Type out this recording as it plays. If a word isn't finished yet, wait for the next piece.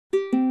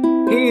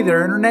Hey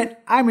there,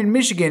 Internet. I'm in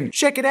Michigan.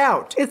 Check it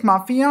out. It's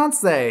my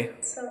fiance.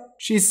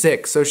 She's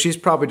sick, so she's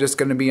probably just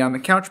gonna be on the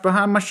couch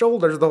behind my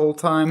shoulders the whole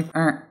time.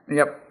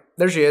 Yep.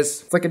 There she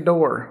is. It's like a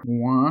door.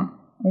 Wah,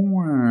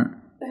 wah,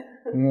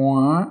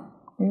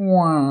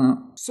 wah.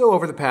 So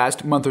over the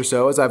past month or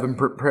so, as I've been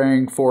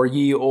preparing for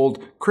ye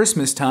old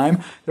Christmas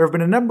time, there have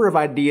been a number of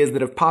ideas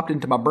that have popped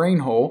into my brain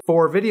hole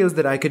for videos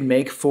that I could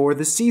make for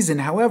the season.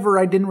 However,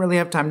 I didn't really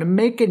have time to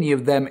make any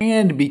of them,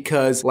 and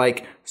because,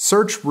 like,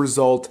 search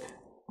result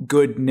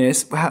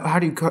goodness, how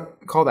do you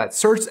call that?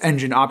 Search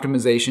engine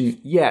optimization.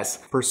 Yes,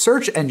 for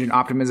search engine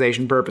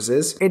optimization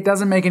purposes, it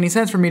doesn't make any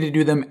sense for me to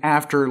do them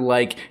after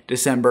like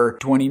December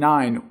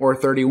 29 or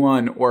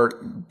 31 or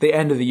the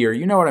end of the year.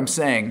 You know what I'm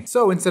saying?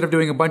 So instead of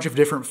doing a bunch of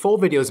different full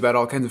videos about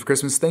all kinds of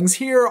Christmas things,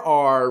 here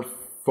are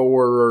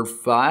 4 or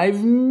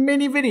 5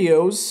 mini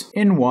videos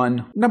in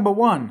one. Number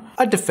 1,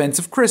 a defense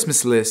of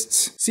Christmas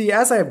lists. See,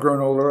 as I have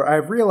grown older,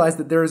 I've realized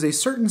that there is a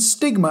certain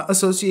stigma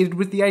associated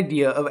with the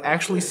idea of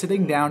actually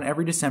sitting down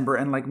every December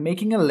and like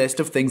making a list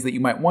of things that you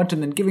might want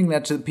and then giving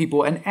that to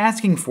people and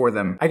asking for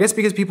them. I guess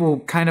because people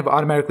kind of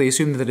automatically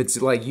assume that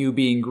it's like you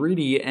being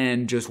greedy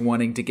and just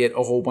wanting to get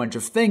a whole bunch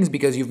of things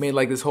because you've made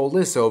like this whole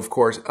list, so of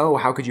course, oh,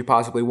 how could you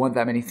possibly want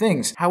that many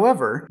things?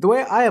 However, the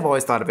way I have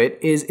always thought of it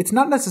is it's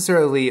not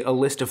necessarily a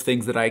list of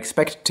things that I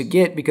expect to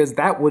get, because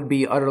that would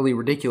be utterly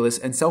ridiculous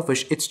and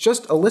selfish. It's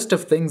just a list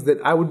of things that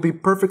I would be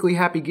perfectly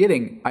happy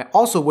getting. I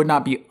also would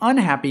not be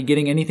unhappy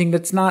getting anything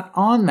that's not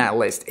on that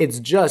list. It's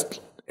just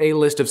a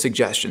list of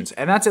suggestions.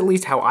 And that's at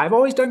least how I've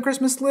always done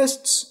Christmas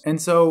lists.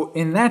 And so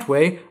in that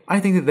way, I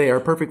think that they are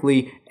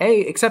perfectly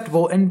A,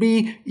 acceptable, and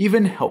B,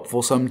 even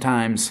helpful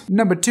sometimes.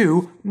 Number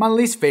 2, my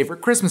least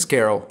favorite Christmas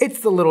carol. It's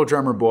The Little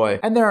Drummer Boy.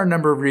 And there are a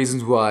number of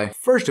reasons why.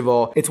 First of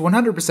all, it's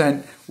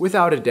 100%,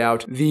 without a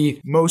doubt, the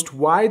most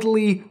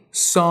widely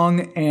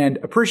sung and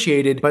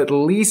appreciated, but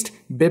least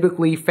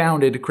biblically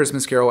founded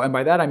Christmas carol, and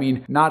by that I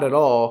mean not at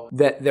all,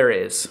 that there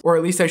is. Or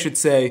at least I should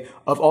say,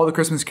 of all the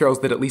Christmas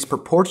carols that at least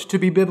purport to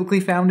be biblically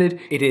founded,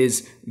 it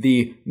is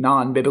the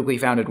non-biblically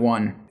founded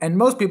one. And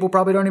most people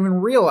probably don't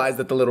even realize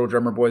that the Little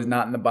Drummer Boy is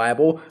not in the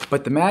Bible,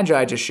 but the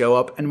Magi just show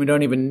up and we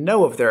don't even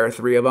know if there are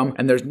 3 of them,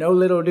 and there's no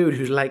little dude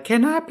who's like,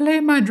 can I play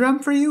my drum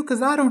for you?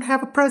 Because I don't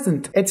have a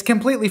present. It's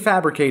completely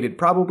fabricated,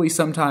 probably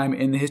sometime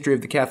in the history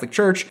of the Catholic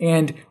Church,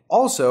 and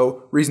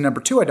also, reason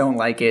number 2 I don't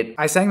like it,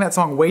 I sang that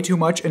song way too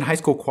much in high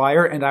school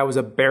choir and I was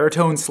a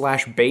baritone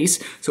 /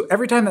 bass, so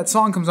every time that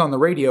song comes on the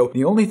radio,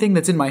 the only thing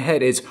that's in my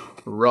head is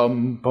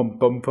rum pum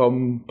pum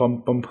pum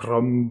pum pum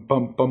pum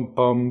pum pum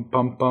pum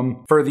pum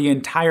pum for the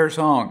entire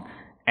song.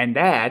 And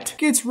that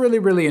gets really,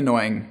 really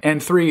annoying.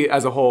 And 3,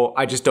 as a whole,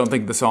 I just don't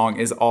think the song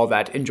is all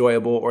that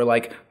enjoyable or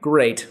like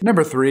great.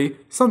 Number 3,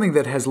 something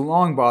that has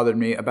long bothered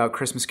me about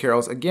Christmas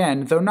carols,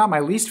 again, though not my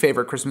least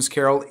favorite Christmas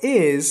carol,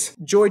 is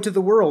Joy to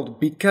the World,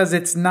 because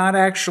it's not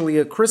actually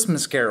a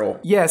Christmas carol.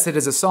 Yes, it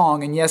is a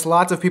song, and yes,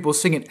 lots of people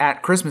sing it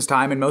at Christmas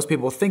time, and most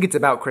people think it's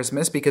about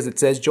Christmas because it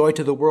says, Joy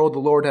to the world, the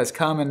Lord has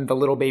come, and the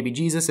little baby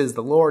Jesus is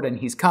the Lord, and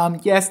he's come.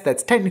 Yes,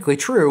 that's technically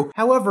true.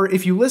 However,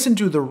 if you listen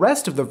to the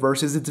rest of the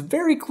verses, it's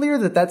very clear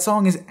that that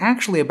song is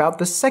actually about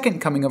the second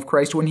coming of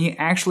Christ, when he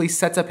actually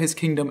sets up his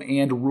kingdom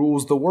and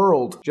rules the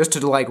world. Just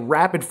to like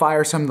rapid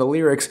fire some of the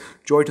lyrics,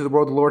 Joy to the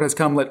world, the Lord has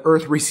come, let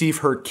earth receive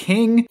her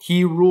king.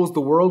 He rules the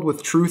world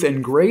with truth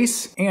and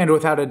grace. And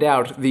without a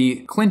doubt,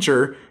 the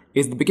clincher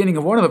is the beginning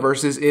of one of the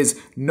verses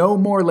is, no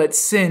more let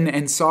sin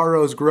and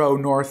sorrows grow,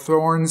 nor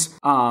thorns,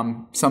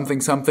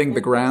 something,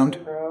 the ground.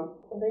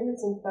 I think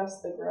it's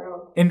infest the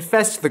ground.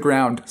 Infest the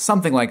ground,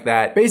 something like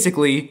that.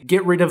 Basically,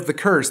 get rid of the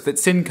curse that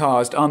sin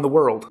caused on the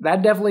world.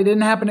 That definitely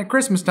didn't happen at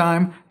Christmas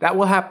time. That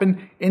will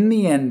happen in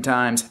the end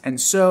times. And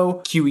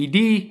so,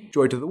 QED,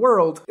 Joy to the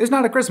World, is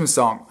not a Christmas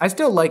song. I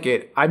still like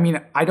it. I mean,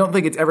 I don't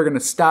think it's ever going to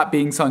stop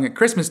being sung at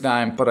Christmas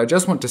time, but I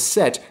just want to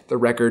set the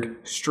record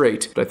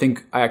straight. But I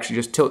think I actually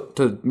just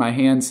tilted my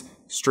hands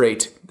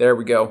straight. There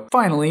we go.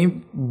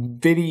 Finally,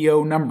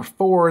 video number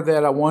 4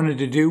 that I wanted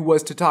to do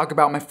was to talk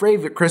about my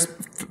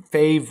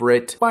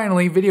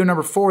Finally, video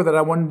number 4 that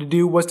I wanted to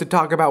do was to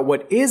talk about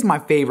what is my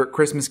favorite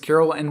Christmas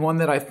carol, and one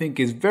that I think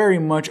is very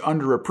much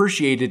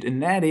underappreciated,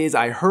 and that is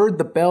I Heard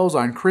the Bells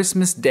on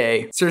Christmas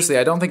Day. Seriously,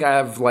 I don't think I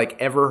have like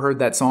ever heard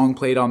that song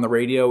played on the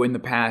radio in the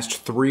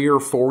past 3 or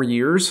 4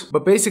 years.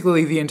 But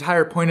basically, the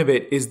entire point of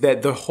it is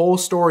that the whole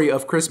story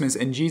of Christmas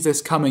and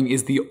Jesus coming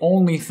is the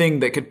only thing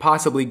that could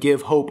possibly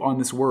give hope on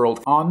this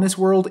world. On this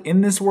world,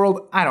 in this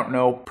world, I don't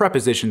know.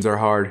 Prepositions are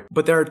hard.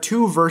 But there are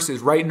 2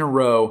 verses right in a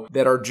row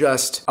that are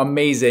just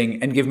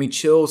amazing and give me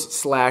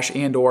chills /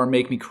 and or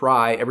make me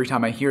cry every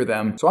time I hear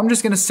them. So I'm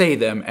just gonna say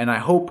them, and I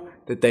hope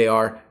that they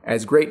are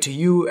as great to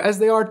you as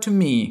they are to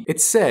me. It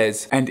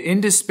says, and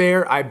in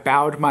despair I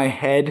bowed my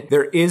head.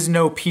 There is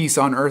no peace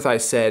on earth, I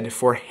said,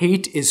 for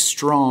hate is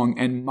strong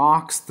and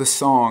mocks the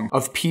song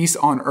of peace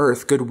on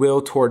earth,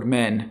 goodwill toward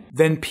men.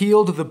 Then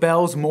pealed the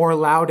bells more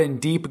loud and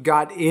deep.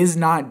 God is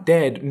not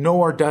dead,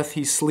 nor doth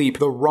he sleep.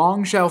 The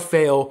wrong shall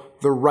fail,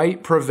 the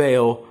right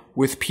prevail.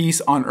 with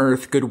peace on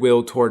earth,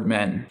 goodwill toward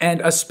men.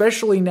 And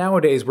especially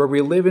nowadays where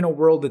we live in a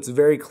world that's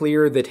very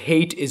clear that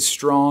hate is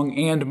strong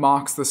and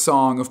mocks the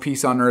song of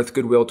peace on earth,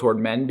 goodwill toward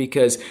men,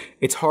 because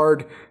it's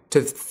hard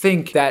to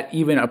think that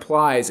even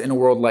applies in a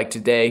world like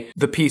today.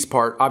 The peace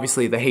part,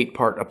 obviously the hate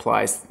part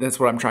applies. That's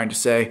what I'm trying to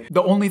say.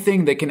 The only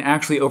thing that can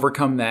actually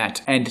overcome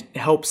that and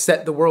help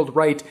set the world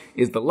right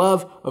is the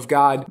love of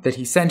God that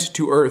he sent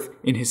to earth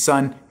in his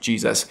son,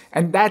 Jesus.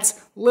 And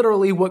that's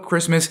literally what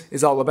Christmas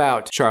is all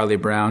about. Charlie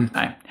Brown.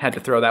 I had to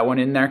throw that one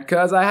in there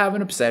because I have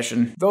an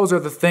obsession. Those are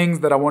the things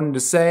that I wanted to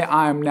say.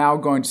 I'm now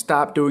going to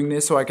stop doing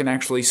this so I can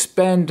actually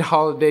spend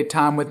holiday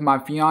time with my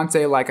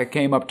fiance like I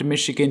came up to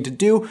Michigan to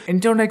do.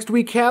 Until next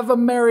week, have a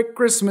Merry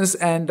Christmas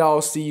and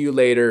I'll see you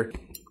later.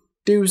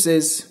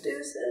 Deuces.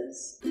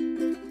 Deuces.